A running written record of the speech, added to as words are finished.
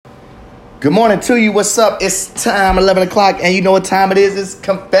Good morning to you. What's up? It's time, 11 o'clock, and you know what time it is. It's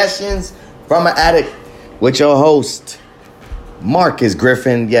Confessions from an Addict with your host, Marcus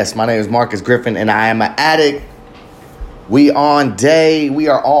Griffin. Yes, my name is Marcus Griffin, and I am an addict. We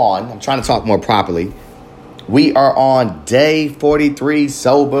are on, I'm trying to talk more properly. We are on day 43,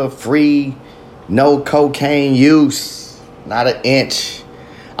 sober, free, no cocaine use, not an inch.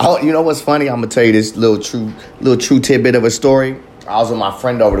 Oh, you know what's funny? I'm going to tell you this little true tidbit of a story. I was with my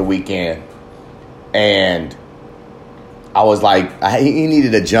friend over the weekend, and I was like, he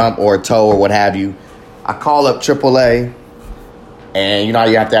needed a jump or a tow or what have you. I call up AAA, and you know how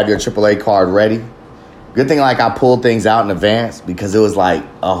you have to have your AAA card ready? Good thing like I pulled things out in advance because it was like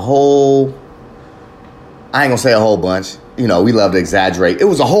I ain't gonna say a whole bunch. You know, we love to exaggerate. It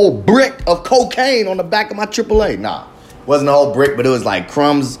was a whole brick of cocaine on the back of my AAA. Nah, it wasn't a whole brick, but it was like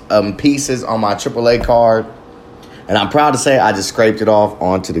crumbs, pieces on my AAA card. And I'm proud to say I just scraped it off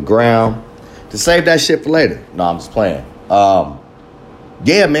onto the ground to save that shit for later. No, I'm just playing.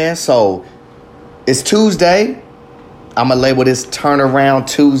 Yeah, man. So it's Tuesday. I'm going to label this Turnaround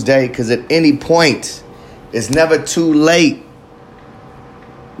Tuesday because at any point, it's never too late,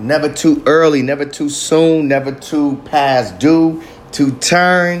 never too early, never too soon, never too past due to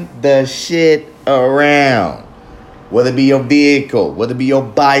turn the shit around. Whether it be your vehicle, whether it be your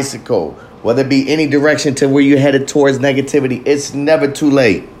bicycle, whether it be any direction to where you're headed towards negativity, it's never too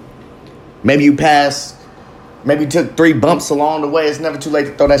late. Maybe you took 3 bumps along the way. It's never too late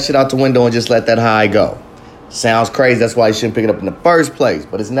to throw that shit out the window and just let that high go. Sounds crazy. That's why you shouldn't pick it up in the first place.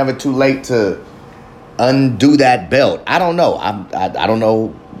 But it's never too late to undo that belt. I don't know. I don't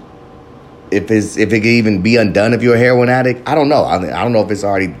know if it can even be undone if you're a heroin addict. I don't know. I don't know if it's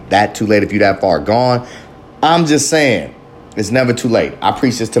already that too late if you're that far gone. I'm just saying. It's never too late. I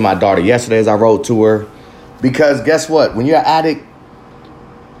preached this to my daughter yesterday as I rode to her. Because guess what? When you're an addict,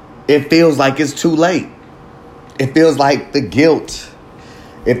 it feels like it's too late. It feels like the guilt.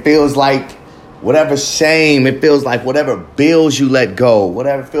 It feels like whatever shame. It feels like whatever bills you let go.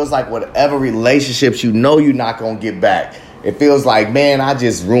 Whatever feels like whatever relationships you know you're not going to get back. It feels like, man, I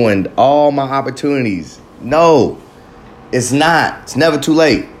just ruined all my opportunities. No, it's not. It's never too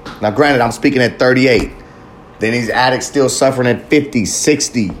late. Now, granted, I'm speaking at 38. Then these addicts still suffering at 50,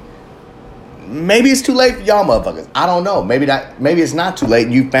 60. Maybe it's too late for y'all motherfuckers. I don't know. Maybe it's not too late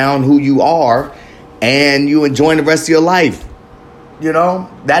and you found who you are and you enjoying the rest of your life. You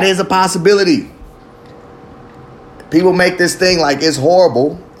know, that is a possibility. People make this thing like it's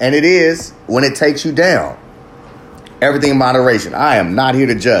horrible, and it is when it takes you down. Everything in moderation. I am not here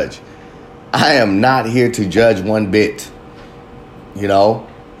to judge. I am not here to judge one bit. You know?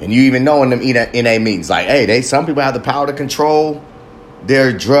 And you even know in them NA meetings, like, hey, some people have the power to control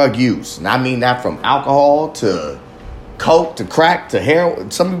their drug use. And I mean that from alcohol to coke to crack to heroin.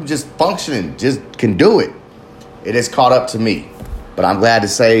 Some people just functioning, just can do it. It has caught up to me. But I'm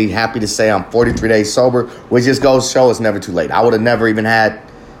happy to say I'm 43 days sober, which just goes to show it's never too late. I would have never even had,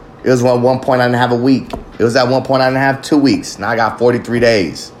 it was at one point I didn't have a week. It was at one point I didn't have 2 weeks. Now I got 43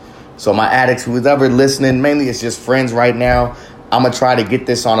 days. So my addicts, who's ever listening, mainly it's just friends right now. I'm going to try to get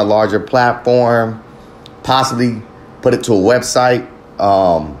this on a larger platform, possibly put it to a website.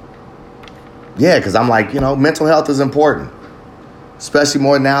 Because I'm like, mental health is important, especially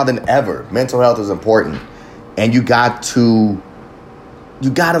more now than ever. Mental health is important. And you got to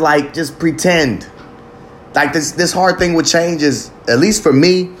like just pretend. Like this hard thing with change is, at least for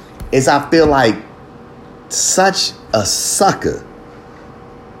me, is I feel like such a sucker.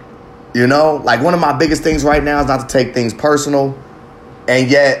 You know, like one of my biggest things right now is not to take things personal. And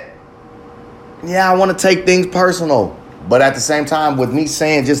yet, I want to take things personal. But at the same time, with me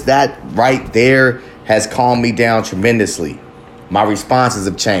saying just that right there has calmed me down tremendously. My responses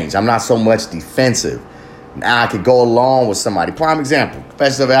have changed. I'm not so much defensive. Now I could go along with somebody. Prime example,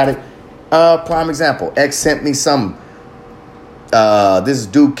 Confessions of an Addict. Prime example, X sent me this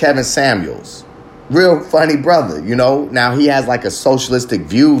dude, Kevin Samuels. Real funny brother, Now he has like a socialistic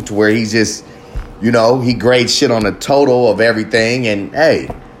view to where he's just, he grades shit on the total of everything. And hey,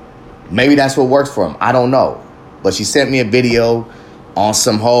 maybe that's what works for him. I don't know. But she sent me a video on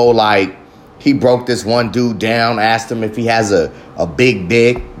some whole, like, he broke this one dude down, asked him if he has a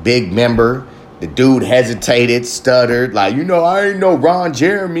big member. The dude hesitated, stuttered, like, I ain't no Ron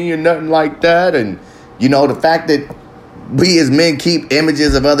Jeremy or nothing like that. And, the fact that we as men keep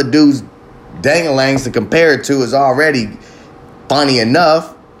images of other dudes dangalangs to compare it to is already funny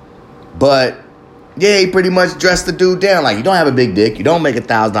enough. But yeah, he pretty much dressed the dude down. Like, you don't have a big dick. You don't make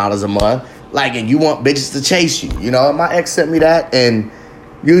 $1,000 a month. Like, and you want bitches to chase you. My ex sent me that, and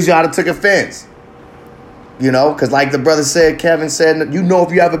usually I'd have took offense. You know, because like the brother said, Kevin said, you know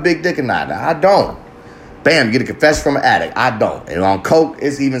if you have a big dick or not. Now, I don't. Bam, you get a confession from an addict. I don't. And on coke,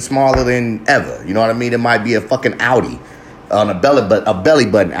 it's even smaller than ever. You know what I mean? It might be a fucking Audi on a belly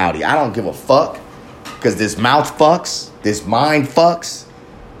button Audi. I don't give a fuck. Because this mouth fucks, this mind fucks,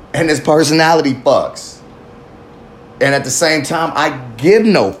 and this personality fucks. And at the same time, I give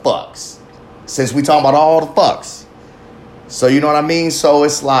no fucks. Since we talking about all the fucks. So you know what I mean? So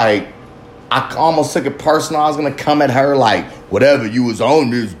it's like, I almost took it personal. I was going to come at her like, whatever, you was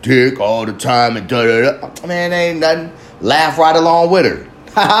on this dick all the time and da-da-da. Man, ain't nothing. Laugh right along with her.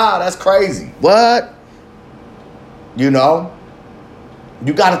 Haha, that's crazy. What? You know?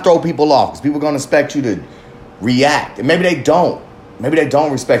 You got to throw people off because people are going to expect you to react. And maybe they don't. Maybe they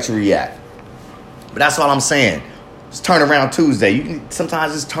don't respect you react. But that's all I'm saying. It's Turn Around Tuesday. You can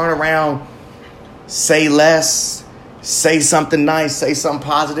sometimes just turn around, say less, say something nice, say something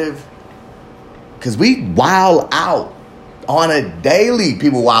positive. Because we wild out on a daily.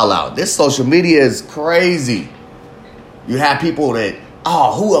 People wild out. This social media is crazy. You have people that,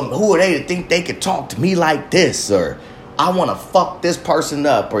 who are they to think they could talk to me like this? Or I want to fuck this person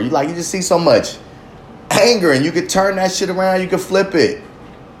up. Or you just see so much anger and you could turn that shit around. You could flip it.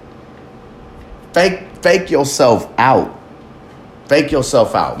 Fake yourself out. Fake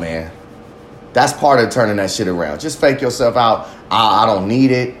yourself out, man. That's part of turning that shit around. Just fake yourself out. I don't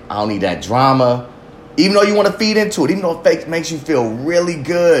need it. I don't need that drama. Even though you want to feed into it. Even though it makes you feel really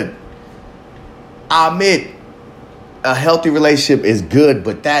good. I admit, a healthy relationship is good.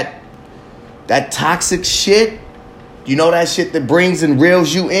 But that toxic shit, you know that shit that brings and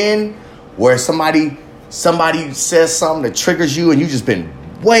reels you in? Where somebody says something that triggers you and you just been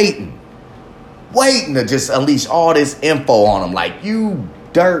waiting to just unleash all this info on them. Like, you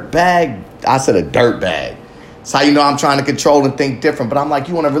dirt bag. I said a dirt bag. That's how you know I'm trying to control and think different. But I'm like,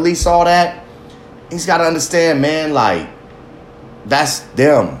 you want to release all that? He's got to understand, man, like, that's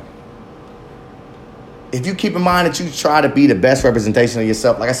them. If you keep in mind that you try to be the best representation of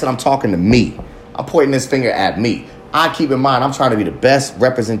yourself, like I said, I'm talking to me. I'm pointing this finger at me. I keep in mind I'm trying to be the best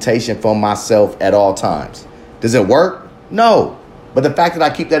representation for myself at all times. Does it work? No. But the fact that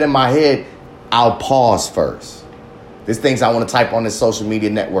I keep that in my head, I'll pause first. There's things I want to type on this social media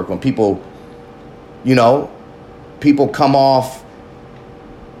network when people, people come off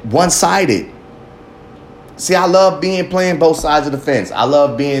one-sided. See, I love playing both sides of the fence. I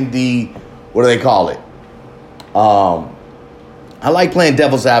love being the, what do they call it? I like playing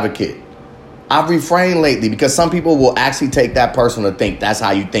devil's advocate. I've refrained lately because some people will actually take that personal to think that's how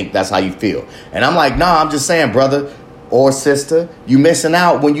you feel. And I'm like, nah, I'm just saying, brother or sister, you missing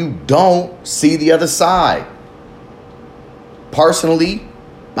out when you don't see the other side. Personally,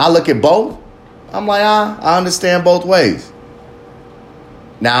 I look at both. I'm like, I understand both ways.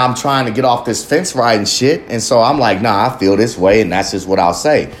 Now I'm trying to get off this fence riding shit. And so I'm like, nah, I feel this way. And that's just what I'll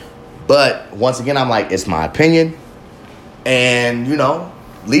say. But once again, I'm like, it's my opinion. And,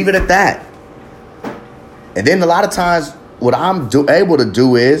 leave it at that. And then a lot of times what I'm able to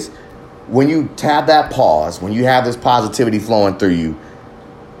do is when you have that pause, when you have this positivity flowing through you,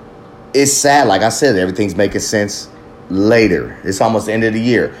 it's sad. Like I said, everything's making sense later. It's almost the end of the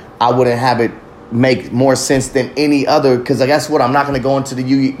year. I wouldn't have it make more sense than any other because guess what? I'm not going to go into the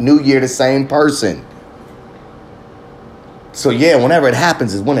new year the same person. So, yeah, whenever it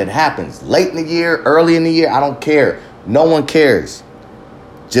happens is when it happens. Late in the year, early in the year, I don't care. No one cares.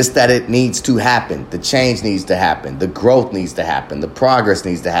 Just that it needs to happen. The change needs to happen. The growth needs to happen. The progress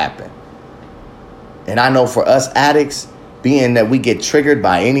needs to happen. And I know for us addicts, being that we get triggered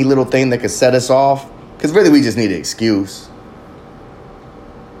by any little thing that could set us off, because really we just need an excuse.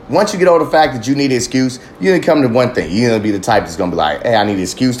 Once you get over the fact that you need an excuse, you're going to come to one thing. You're going to be the type that's going to be like, hey, I need an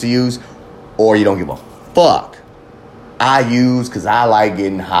excuse to use, or you don't give a fuck. I use because I like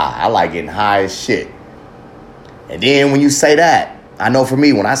getting high. I like getting high as shit. And then when you say that, I know for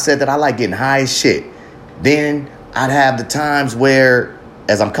me, when I said that I like getting high as shit, then I'd have the times where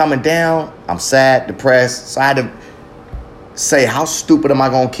as I'm coming down, I'm sad, depressed. So I had to say, how stupid am I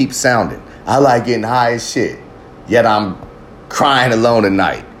going to keep sounding? I like getting high as shit. Yet I'm crying alone at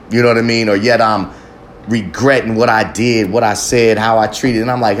night. You know what I mean? Or yet I'm regretting what I did, what I said, how I treated. And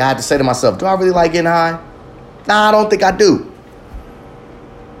I'm like, I had to say to myself, do I really like getting high? Nah, I don't think I do.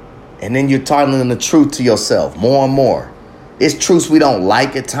 And then you're telling the truth to yourself more and more. It's truths we don't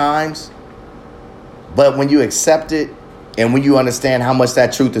like at times. But when you accept it and when you understand how much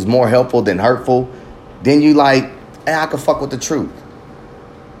that truth is more helpful than hurtful, then you like, hey, I can fuck with the truth.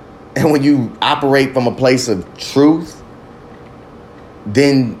 And when you operate from a place of truth,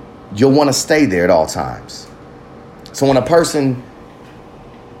 then you'll want to stay there at all times. So when a person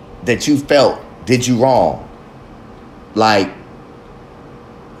that you felt did you wrong, like,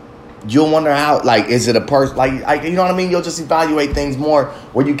 you'll wonder how, like, is it a person, like, you know what I mean? You'll just evaluate things more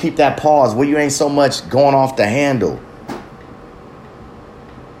where you keep that pause, where you ain't so much going off the handle.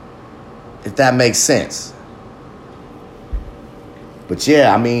 If that makes sense. But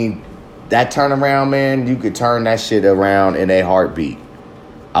yeah, I mean, that turnaround, man, you could turn that shit around in a heartbeat.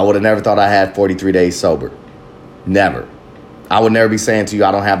 I would have never thought I had 43 days sober. Never. I would never be saying to you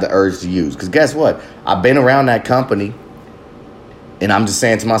I don't have the urge to use. Because guess what? I've been around that company. And I'm just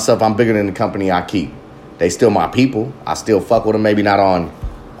saying to myself, I'm bigger than the company I keep. They still my people. I still fuck with them. Maybe not on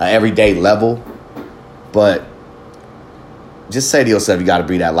an everyday level. But just say to yourself, you got to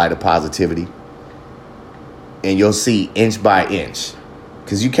breathe that light of positivity. And you'll see inch by inch.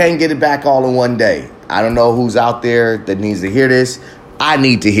 Because you can't get it back all in one day. I don't know who's out there that needs to hear this. I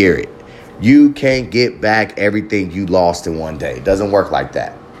need to hear it. You can't get back everything you lost in one day. It doesn't work like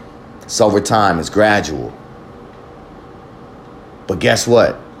that. It's over time. It's gradual. But guess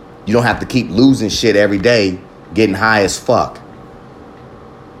what? You don't have to keep losing shit every day, getting high as fuck.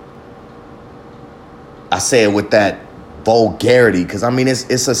 I say it with that vulgarity because, I mean,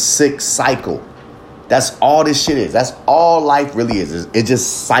 it's a sick cycle. That's all this shit is. That's all life really is. It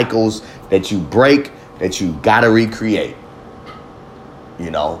just cycles that you break, that you got to recreate.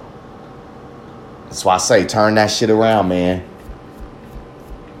 You know? That's why I say turn that shit around, man.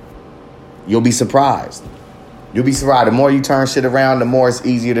 You'll be surprised. You'll be surprised. The more you turn shit around, the more it's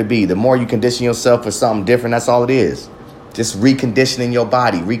easier to be. The more you condition yourself for something different, that's all it is. Just reconditioning your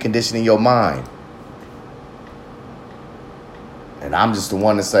body, reconditioning your mind. And I'm just the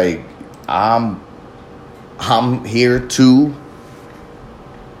one to say, I'm here to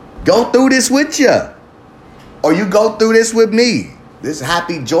go through this with you. Or you go through this with me. This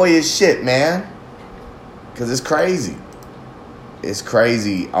happy, joyous shit, man. Because it's crazy. It's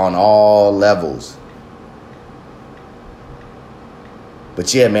crazy on all levels.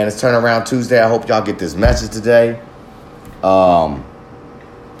 But yeah, man, it's Turnaround Tuesday. I hope y'all get this message today.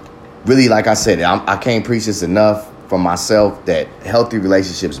 Really, like I said, I can't preach this enough for myself that healthy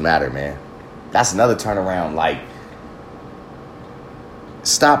relationships matter, man. That's another turnaround. Like,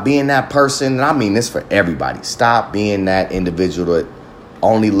 stop being that person. And I mean this for everybody. Stop being that individual that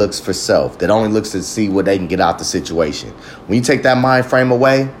only looks for self, that only looks to see what they can get out the situation. When you take that mind frame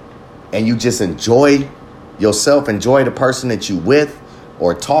away and you just enjoy yourself, enjoy the person that you with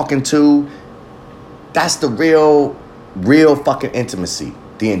or talking to, that's the real fucking intimacy.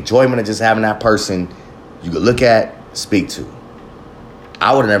 The enjoyment of just having that person you could look at, speak to.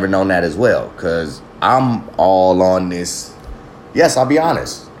 I would have never known that as well, because I'm all on this. Yes, I'll be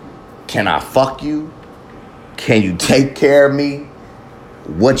honest. Can I fuck you? Can you take care of me?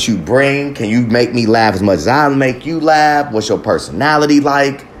 What you bring? Can you make me laugh as much as I make you laugh? What's your personality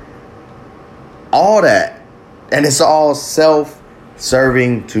like? All that. And it's all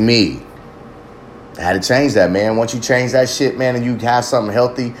self-serving to me. I had to change that, man. Once you change that shit, man, and you have something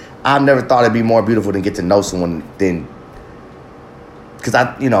healthy, I've never thought it'd be more beautiful than get to know someone than... Because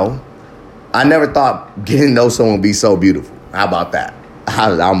I never thought getting to know someone would be so beautiful. How about that?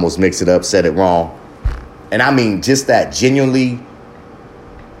 I almost mixed it up, said it wrong. And I mean just that, genuinely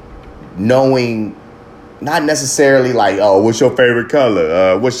knowing, not necessarily like, oh, what's your favorite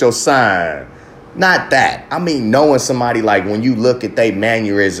color? What's your sign? Not that. I mean knowing somebody, like when you look at their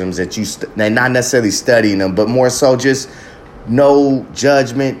mannerisms that they're not necessarily studying them, but more so just no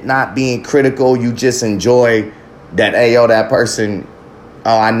judgment, not being critical. You just enjoy that, hey, yo, that person,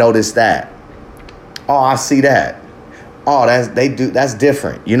 oh, I noticed that. Oh, I see that. Oh, that's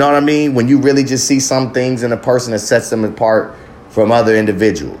different. You know what I mean? When you really just see some things in a person that sets them apart from other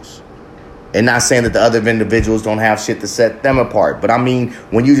individuals. And not saying that the other individuals don't have shit to set them apart. But I mean,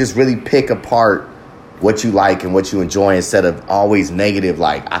 when you just really pick apart what you like and what you enjoy instead of always negative,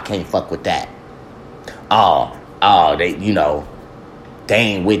 like, I can't fuck with that. Oh, they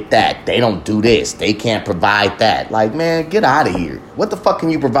ain't with that. They don't do this. They can't provide that. Like, man, get out of here. What the fuck can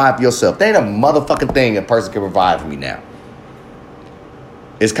you provide for yourself? There ain't a motherfucking thing a person can provide for me now.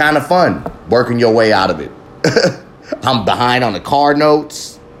 It's kind of fun working your way out of it. I'm behind on the car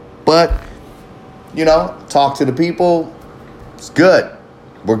notes, but, talk to the people. It's good.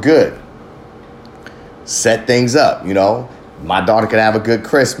 We're good. Set things up, My daughter can have a good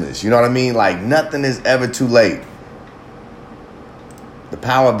Christmas. You know what I mean? Like, nothing is ever too late. The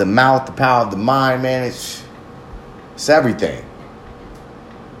power of the mouth, the power of the mind, man, it's everything.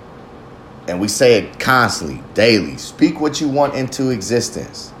 And we say it constantly, daily. Speak what you want into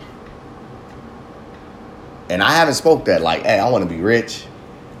existence. And I haven't spoke that like, hey, I want to be rich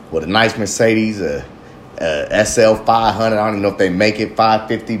with a nice Mercedes, a SL 500. I don't even know if they make it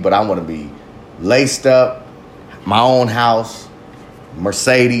 550, but I want to be laced up, my own house,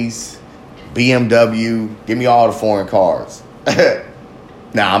 Mercedes, BMW. Give me all the foreign cars.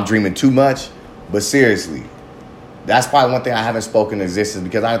 Now, I'm dreaming too much, but seriously, that's probably one thing I haven't spoken in existence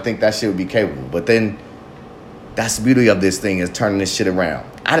because I didn't think that shit would be capable. But then, that's the beauty of this thing is turning this shit around.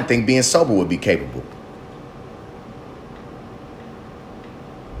 I didn't think being sober would be capable.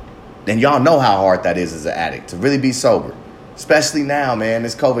 And y'all know how hard that is as an addict, to really be sober. Especially now, man.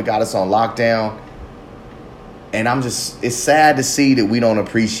 This COVID got us on lockdown. And it's sad to see that we don't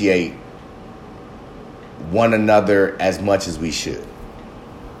appreciate one another as much as we should.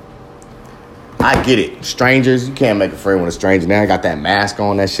 I get it. Strangers, you can't make a friend with a stranger. Now I got that mask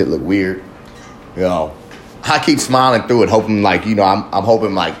on. That shit look weird. You know, I keep smiling through it, hoping like, you know, I'm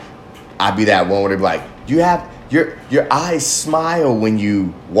hoping like I be that one where they be like, you have your eyes smile when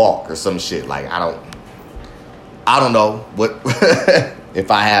you walk or some shit. Like I don't know what if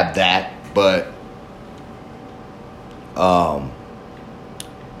I have that, but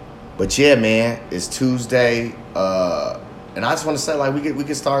yeah, man, it's Tuesday, and I just want to say like we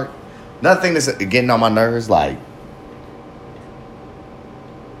can start. Another thing that's getting on my nerves, like,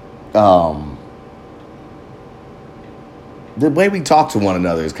 the way we talk to one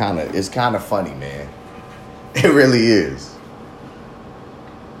another is kind of funny, man. It really is.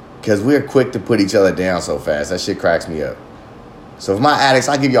 Because we're quick to put each other down so fast. That shit cracks me up. So for my addicts,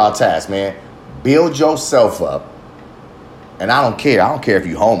 I give y'all a task, man. Build yourself up. And I don't care. I don't care if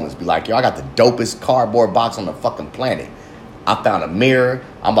you homeless. Be like, yo, I got the dopest cardboard box on the fucking planet. I found a mirror.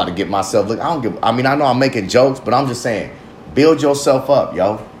 I'm about to get myself look. I know I'm making jokes, but I'm just saying, build yourself up,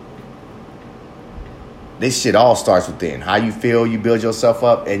 yo. This shit all starts within. How you feel, you build yourself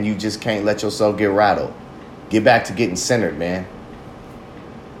up, and you just can't let yourself get rattled. Get back to getting centered, man.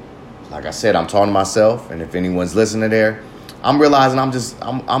 Like I said, I'm talking to myself, and if anyone's listening there, I'm realizing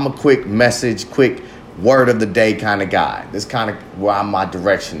I'm a quick message, quick word of the day kind of guy. This kind of where my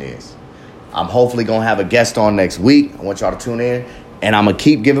direction is. I'm hopefully going to have a guest on next week. I want y'all to tune in. And I'm going to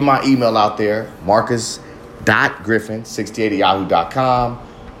keep giving my email out there, marcus.griffin68@yahoo.com.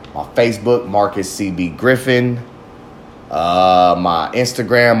 My Facebook, Marcus CB Griffin. My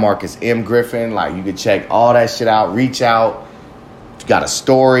Instagram, Marcus M. Griffin. Like, you can check all that shit out. Reach out. If you got a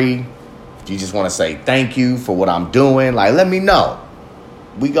story, if you just want to say thank you for what I'm doing, like, let me know.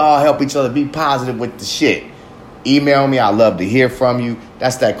 We can all help each other be positive with the shit. Email me. I love to hear from you.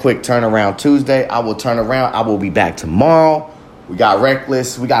 That's that quick turnaround Tuesday. I will turn around. I will be back tomorrow. We got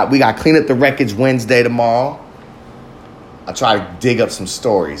Reckless. We got Clean Up the Wreckage Wednesday tomorrow. I try to dig up some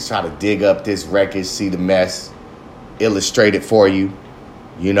stories. Try to dig up this wreckage, see the mess, illustrate it for you,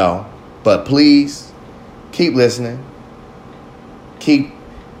 you know. But please, keep listening.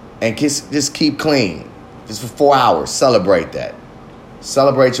 Just keep clean. Just for 4 hours. Celebrate that.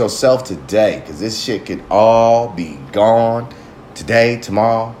 Celebrate yourself today, because this shit could all be gone today,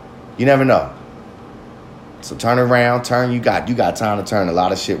 tomorrow. You never know. So turn around, you got time to turn a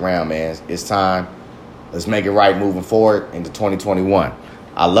lot of shit around, man. It's time. Let's make it right moving forward into 2021.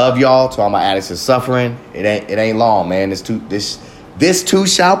 I love y'all. To all my addicts that's suffering, it ain't long, man. This too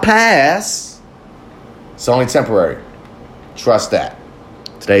shall pass. It's only temporary. Trust that.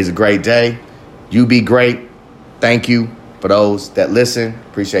 Today's a great day. You be great. Thank you. For those that listen,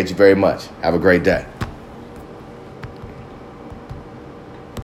 appreciate you very much. Have a great day.